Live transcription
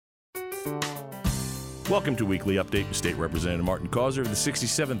Welcome to Weekly Update with State Representative Martin Causer of the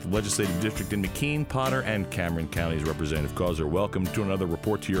 67th Legislative District in McKean, Potter, and Cameron Counties. Representative Causer, welcome to another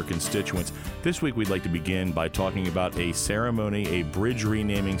report to your constituents. This week we'd like to begin by talking about a ceremony, a bridge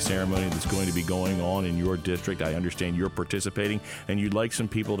renaming ceremony that's going to be going on in your district. I understand you're participating, and you'd like some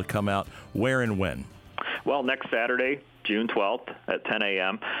people to come out. Where and when? Well, next Saturday, June 12th at 10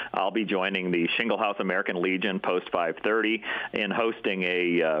 a.m., I'll be joining the Shingle House American Legion post 530 in hosting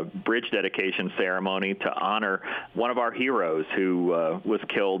a bridge dedication ceremony to honor one of our heroes who was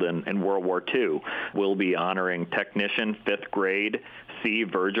killed in World War II. We'll be honoring technician 5th grade C.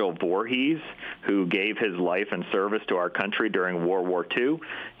 Virgil Voorhees, who gave his life and service to our country during World War II.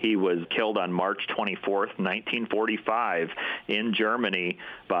 He was killed on March 24th, 1945 in Germany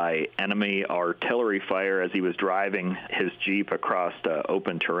by enemy artillery fire as he was driving his Jeep across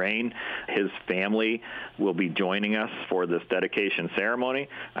open terrain. His family will be joining us for this dedication ceremony.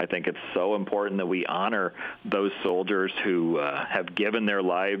 I think it's so important that we honor those soldiers who have given their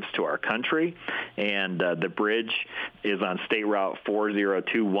lives to our country. And the bridge is on State Route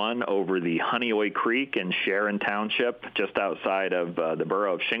 4021 over the Honeoye Creek in Sharon Township, just outside of the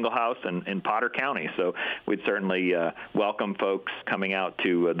borough of Shingle House in Potter County. So we'd certainly welcome folks coming out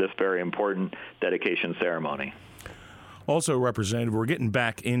to this very important dedication ceremony. Also, Representative, we're getting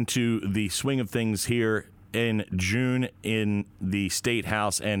back into the swing of things here in June in the State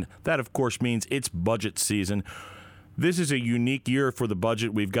House, and that, of course, means it's budget season. This is a unique year for the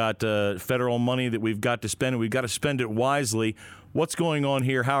budget. We've got federal money that we've got to spend, and we've got to spend it wisely. What's going on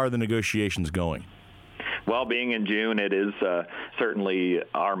here? How are the negotiations going? Well, being in June, it is certainly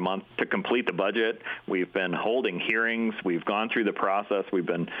our month to complete the budget. We've been holding hearings. We've gone through the process. We've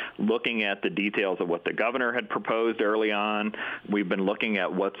been looking at the details of what the governor had proposed early on. We've been looking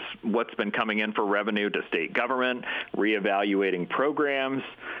at what's been coming in for revenue to state government, reevaluating programs,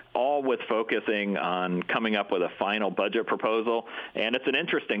 all with focusing on coming up with a final budget proposal. And it's an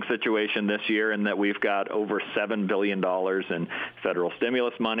interesting situation this year in that we've got over $7 billion in federal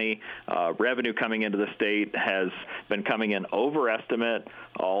stimulus money. Revenue coming into the state has been coming in over estimate,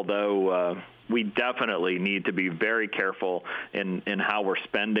 although we definitely need to be very careful in how we're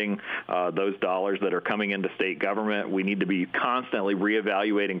spending those dollars that are coming into state government. We need to be constantly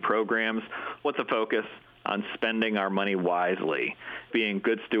reevaluating programs. What's the focus? On spending our money wisely, being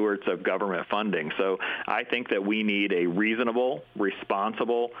good stewards of government funding. So I think that we need a reasonable,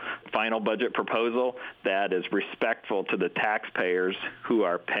 responsible final budget proposal that is respectful to the taxpayers who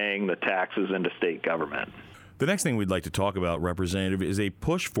are paying the taxes into state government. The next thing we'd like to talk about, Representative, is a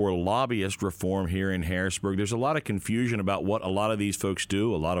push for lobbyist reform here in Harrisburg. There's a lot of confusion about what a lot of these folks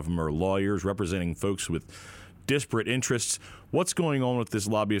do. A lot of them are lawyers representing folks with disparate interests. What's going on with this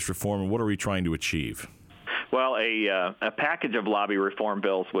lobbyist reform, and what are we trying to achieve? Well, a package of lobby reform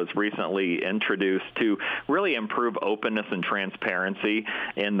bills was recently introduced to really improve openness and transparency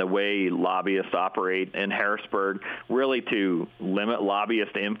in the way lobbyists operate in Harrisburg, really to limit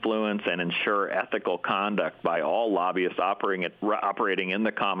lobbyist influence and ensure ethical conduct by all lobbyists operating in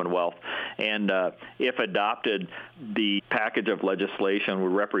the Commonwealth. And if adopted, the package of legislation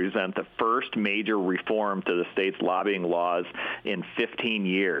would represent the first major reform to the state's lobbying laws in 15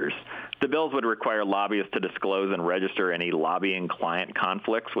 years. The bills would require lobbyists to disclose and register any lobbying client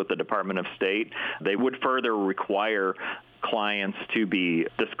conflicts with the Department of State. They would further require clients to be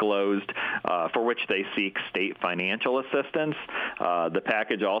disclosed for which they seek state financial assistance. The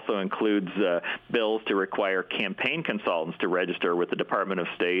package also includes bills to require campaign consultants to register with the Department of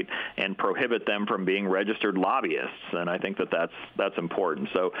State and prohibit them from being registered lobbyists. And I think that that's important.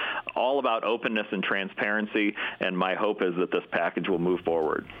 So all about openness and transparency, and my hope is that this package will move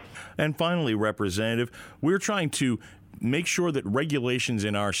forward. And finally, Representative, we're trying to make sure that regulations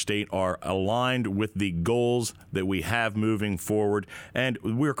in our state are aligned with the goals that we have moving forward. And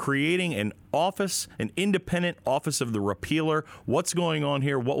we're creating an office, an independent office of the repealer. What's going on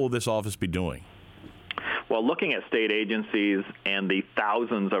here? What will this office be doing? Well, looking at state agencies and the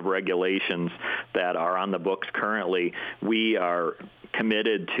thousands of regulations that are on the books currently, we are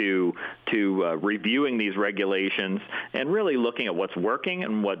committed to reviewing these regulations and really looking at what's working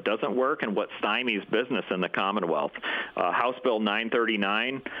and what doesn't work and what stymies business in the Commonwealth. House Bill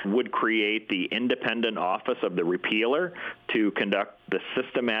 939 would create the independent office of the repealer to conduct the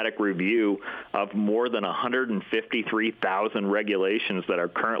systematic review of more than 153,000 regulations that are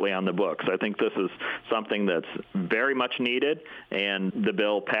currently on the books. I think this is something that's very much needed, and the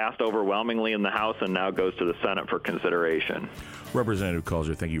bill passed overwhelmingly in the House and now goes to the Senate for consideration. Representative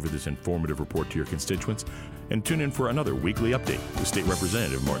Causer, thank you for this informative report to your constituents, and tune in for another weekly update with State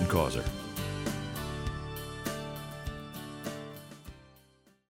Representative Martin Causer.